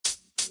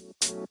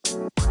Hi,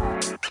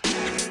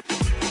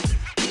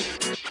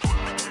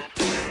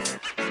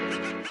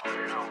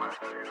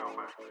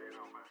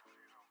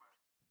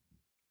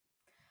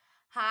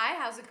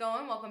 how's it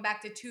going? Welcome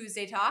back to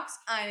Tuesday Talks.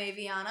 I'm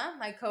Aviana.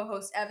 My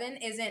co-host Evan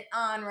isn't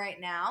on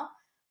right now,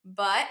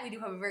 but we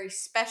do have a very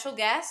special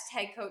guest,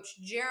 head coach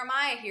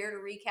Jeremiah, here to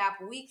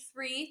recap Week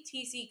 3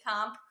 TC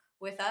Comp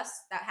with us.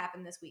 That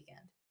happened this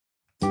weekend.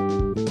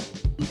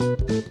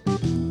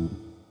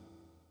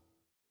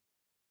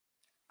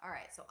 All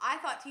right, so I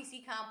thought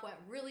TC Comp went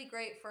really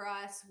great for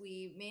us.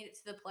 We made it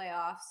to the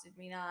playoffs, did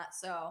we not?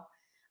 So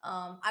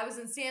I was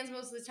in stands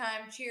most of the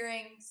time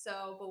cheering.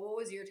 But what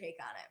was your take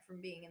on it from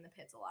being in the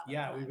pits a lot of the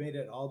Yeah, time? we made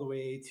it all the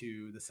way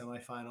to the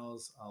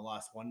semifinals.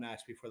 Lost one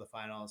match before the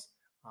finals.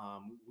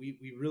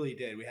 We really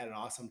did. We had an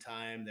awesome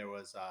time. There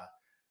was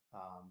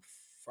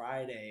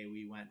Friday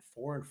we went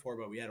 4-4,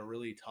 but we had a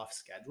really tough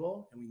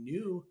schedule, and we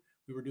knew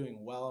we were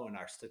doing well, and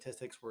our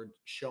statistics were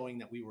showing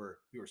that we were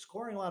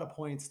scoring a lot of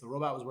points. The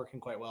robot was working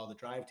quite well. The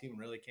drive team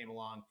really came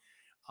along,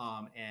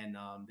 and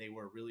they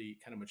were really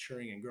kind of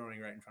maturing and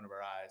growing right in front of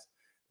our eyes.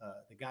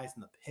 The guys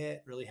in the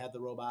pit really had the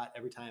robot.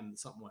 Every time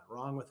something went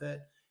wrong with it,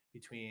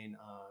 between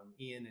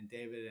Ian and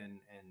David and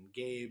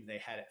Gabe, they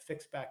had it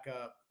fixed back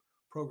up,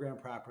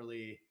 programmed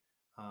properly.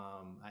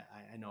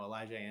 I know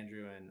Elijah,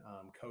 Andrew, and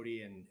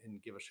Cody, and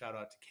give a shout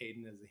out to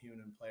Caden as the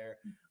human player,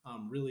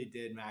 really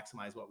did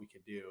maximize what we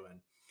could do.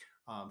 And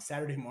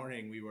Saturday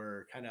morning, we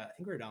were I think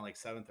we were down like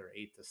 7th or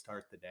 8th to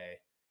start the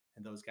day.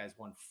 And those guys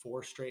won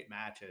 4 straight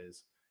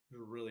matches. It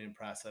was really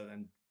impressive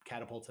and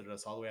catapulted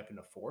us all the way up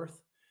into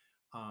 4th.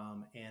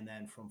 And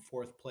then from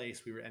 4th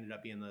place, we ended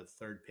up being the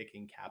 3rd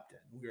picking captain.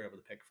 We were able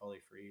to pick Fully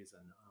Freeze,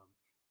 and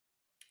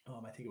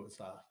I think it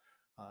was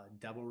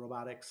Devil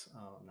Robotics.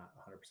 I'm not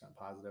 100%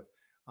 positive.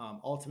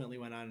 Ultimately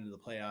went on into the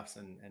playoffs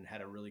and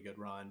had a really good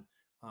run.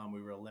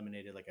 We were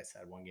eliminated, like I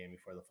said, one game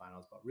before the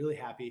finals, but really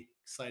happy,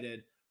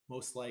 excited.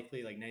 Most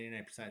likely, like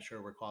 99%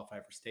 sure, we're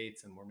qualified for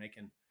states, and we're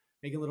making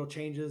little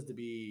changes to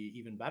be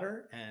even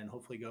better, and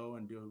hopefully go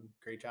and do a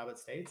great job at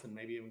states, and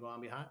maybe even go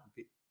on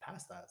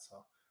past that.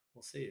 So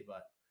we'll see.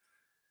 But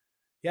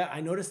yeah,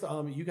 I noticed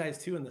you guys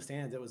too in the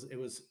stands. It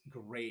was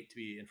great to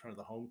be in front of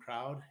the home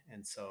crowd,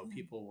 and so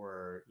people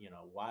were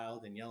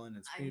wild and yelling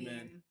and screaming.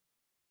 I mean,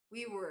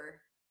 we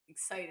were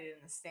excited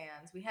in the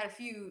stands. We had a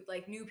few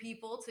like new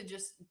people to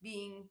just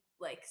being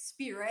like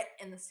spirit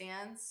in the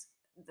stands.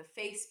 The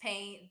face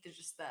paint,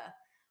 just the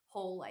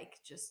whole like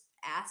just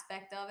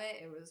aspect of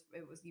it. It was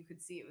you could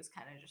see it was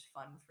kind of just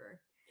fun for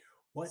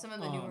some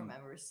of the newer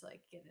members to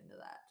like get into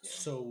that too.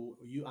 So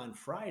you on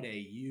Friday,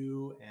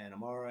 you and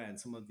Amara and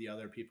some of the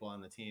other people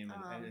on the team,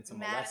 and some Madison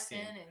West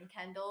team, and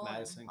Kendall,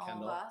 Madison, and all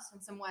Kendall, of us,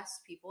 and some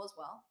West people as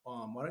well.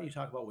 Why don't you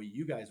talk about what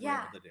you guys were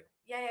able to do?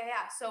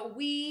 Yeah. So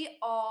we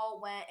all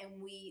went, and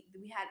we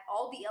had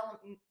all the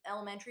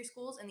elementary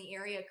schools in the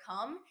area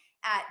come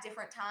at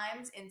different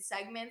times in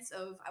segments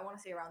of, I want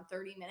to say, around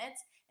 30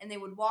 minutes. And they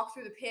would walk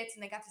through the pits,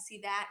 and they got to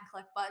see that and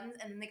collect buttons.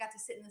 And then they got to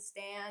sit in the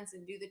stands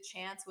and do the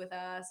chants with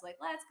us, like,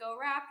 let's go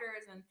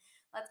Raptors and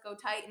let's go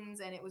Titans.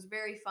 And it was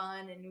very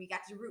fun. And we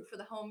got to root for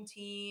the home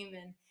team.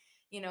 And,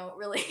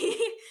 really,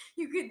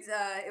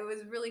 it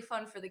was really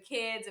fun for the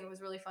kids, and it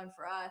was really fun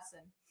for us.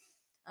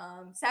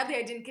 And sadly,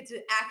 I didn't get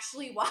to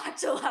actually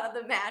watch a lot of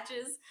the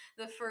matches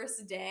the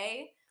first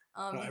day.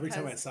 Every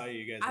time I saw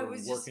you guys were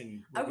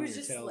working your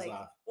tails like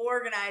off.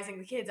 Organizing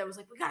the kids. I was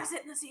like, we gotta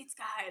sit in the seats,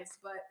 guys.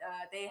 But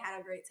they had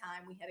a great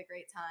time. We had a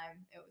great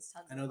time. It was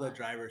tons of fun. I know the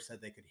driver said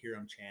they could hear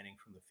them chanting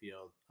from the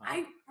field.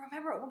 I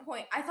remember at one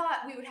point, I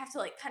thought we would have to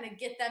like kind of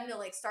get them to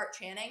like start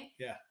chanting.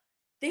 Yeah.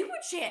 They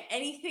would chant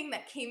anything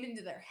that came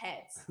into their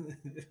heads.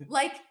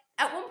 Like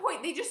at one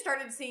point, they just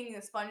started singing the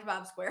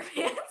SpongeBob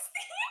SquarePants.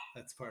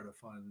 That's part of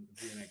fun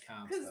being at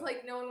comps. Because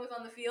like no one was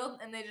on the field,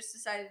 and they just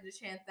decided to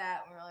chant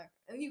that. And we were like,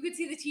 and you could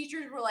see the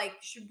teachers were like,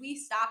 "Should we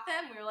stop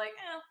them?" We were like,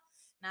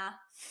 nah.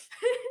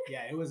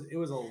 Yeah, it was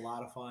a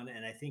lot of fun,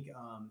 and I think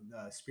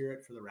the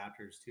spirit for the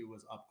Raptors too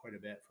was up quite a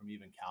bit from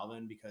even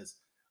Calvin, because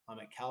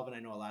at Calvin,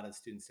 I know a lot of the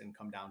students didn't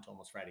come down till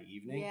almost Friday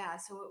evening. Yeah,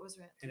 so it was.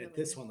 And at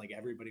this one, like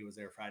everybody was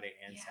there Friday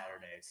and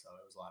Saturday, so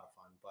it was a lot of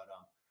fun. But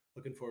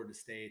looking forward to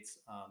states.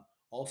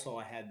 Also,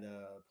 I had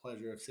the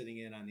pleasure of sitting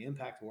in on the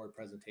Impact Award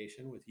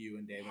presentation with you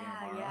and David and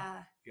Amara.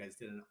 Yeah. You guys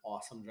did an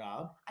awesome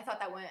job. I thought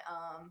that went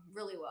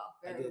really well.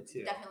 I did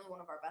too. Definitely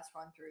one of our best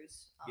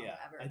run-throughs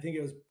ever. I think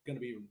it was going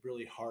to be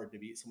really hard to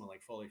beat someone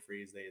like Fully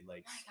Freeze. They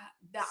like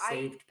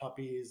saved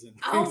puppies and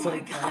things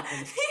like that. They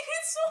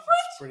did so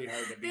much. It's pretty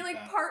hard to beat. They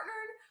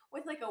partnered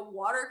with like a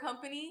water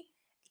company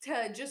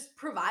to just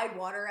provide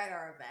water at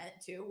our event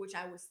too, which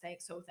I was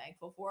so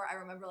thankful for. I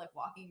remember like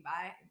walking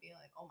by and being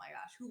like, "Oh my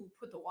gosh, who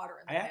put the water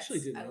in the pits?" I actually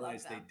didn't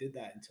realize they did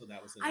that until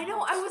that was announced. I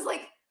know. I was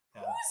like,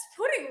 who's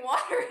putting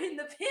water in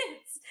the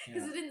pits?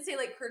 Because it didn't say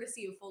like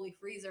courtesy of Fully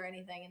Freeze or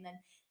anything. And then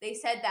they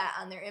said that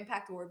on their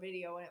Impact Award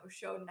video, and it was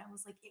showed, and I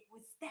was like, it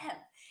was them.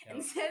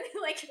 Instead,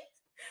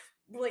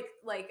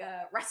 like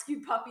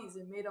rescued puppies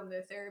and made them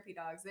their therapy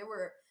dogs.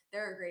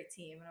 they're a great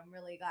team, and I'm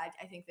really glad.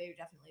 I think they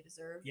definitely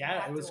deserve.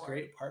 Yeah, it was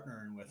great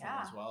partnering with them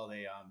Yeah. as well.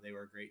 They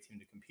were a great team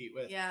to compete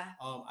with. Yeah.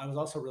 I was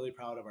also really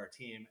proud of our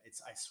team.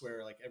 I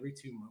swear, like every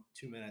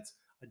 2 minutes,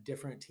 a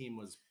different team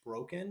was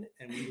broken,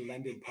 and we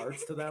lended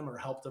parts to them or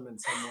helped them in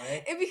some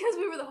way. And because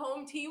we were the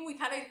home team, we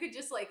kind of could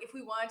just like, if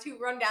we wanted to,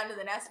 run down to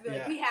the nest and be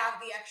like, Yeah. we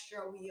have the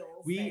extra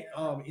wheels. We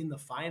there. in the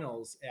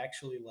finals,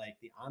 actually, like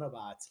the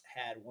Autobots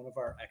had one of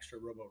our extra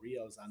Robo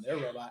Rios on their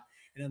robot,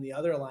 and in the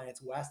other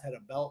alliance, West had a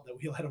belt that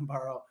we let them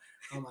borrow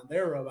on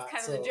their robot.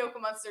 It's kind of the joke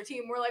amongst their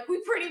team. We're like,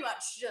 we pretty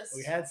much just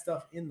we had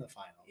stuff in the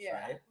finals,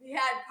 right? We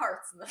had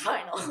parts in the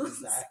finals.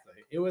 Exactly.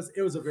 It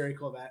was a very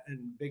cool event,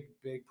 and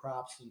big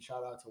props and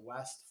shout out to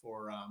West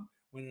for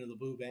winning the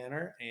blue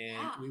banner,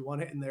 and we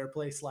won it in their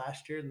place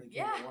last year, and they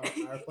came and won it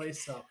in our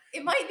place. So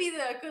it might be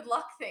the good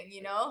luck thing,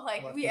 you know,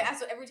 like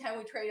so every time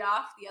we trade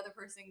off, the other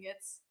person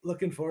gets.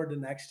 Looking forward to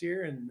next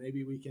year, and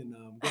maybe we can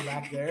go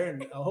back there,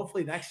 and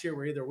hopefully next year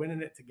we're either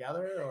winning it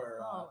together or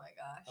oh my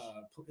gosh,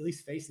 at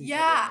least facing.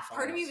 Yeah,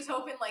 part of me was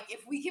hoping like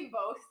if we can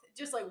both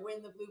just like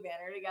win the blue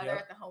banner together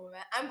at the home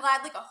event. I'm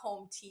glad like a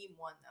home team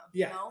won though.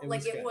 Yeah, you know?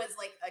 it was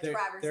like a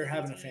Traverse. They're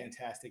having a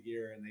fantastic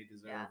year, and they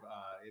deserve.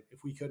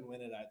 If we couldn't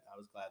win it, I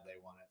was glad they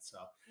won it. So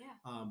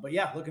but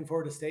yeah, looking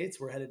forward to States.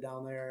 We're headed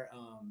down there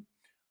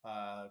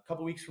a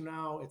couple weeks from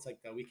now. It's like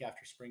the week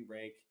after spring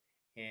break,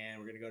 and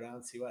we're going to go down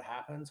and see what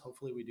happens.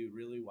 Hopefully we do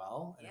really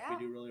well, and if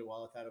we do really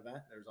well at that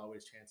event, there's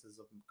always chances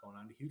of going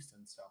on to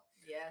Houston. So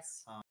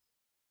yes.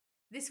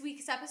 This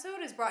week's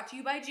episode is brought to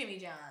you by Jimmy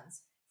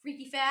John's.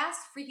 Freaky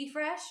fast, freaky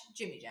fresh,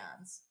 Jimmy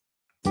John's.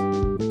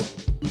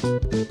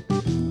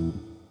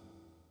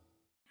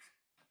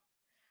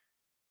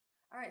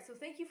 All right, so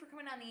thank you for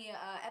coming on the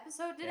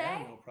episode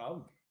today. Yeah, no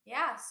problem.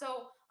 Yeah,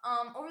 so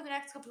over the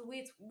next couple of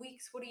weeks,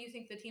 what do you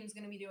think the team's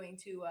going to be doing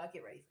to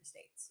get ready for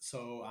States?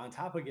 So on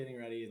top of getting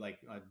ready, like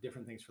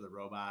different things for the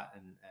robot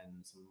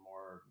and some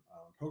more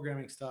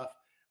programming stuff,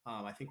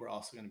 I think we're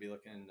also going to be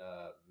looking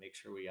to make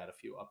sure we got a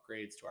few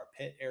upgrades to our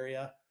pit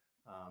area.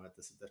 At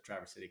the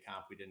Traverse City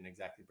Comp, we didn't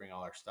exactly bring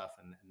all our stuff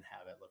and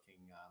have it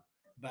looking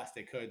the best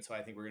they could. So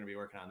I think we're going to be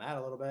working on that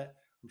a little bit.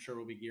 I'm sure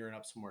we'll be gearing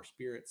up some more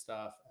Spirit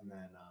stuff, and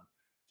then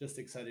just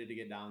excited to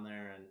get down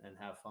there and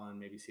have fun.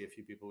 Maybe see a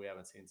few people we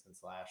haven't seen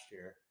since last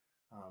year.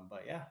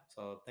 But yeah,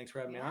 so thanks for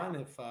having me on.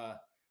 If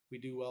we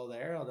do well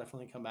there, I'll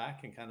definitely come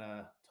back and kind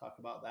of talk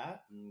about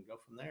that and go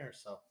from there.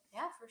 So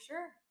yeah, for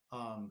sure.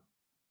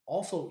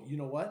 Also, you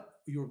know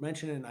what you were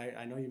mentioning,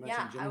 I know you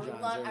mentioned Jimmy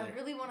John's earlier. I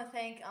really want to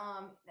thank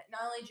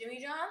not only Jimmy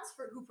John's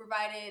who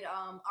provided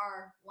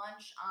our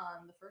lunch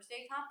on the first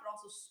day comp, but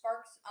also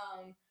Sparks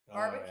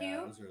barbecue.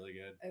 It was really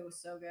good. It was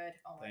so good.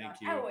 Oh my gosh,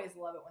 you. I always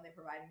love it when they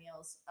provide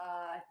meals.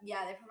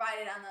 They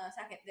provided on the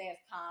second day of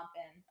comp,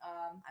 and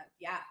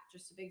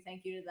just a big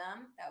thank you to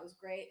them. That was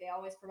great. They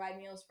always provide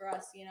meals for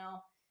us. You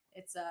know,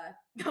 it's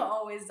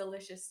always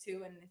delicious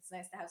too, and it's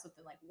nice to have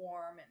something like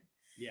warm and.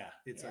 Yeah,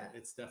 it's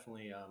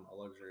definitely a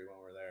luxury when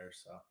we're there.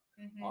 So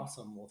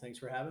awesome. Well, thanks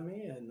for having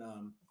me, and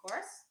of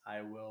course,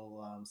 I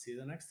will see you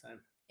the next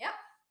time. Yep.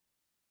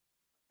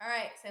 All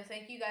right. So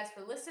thank you guys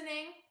for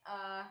listening.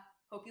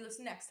 Hope you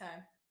listen next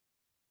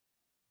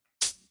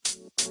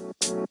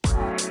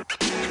time.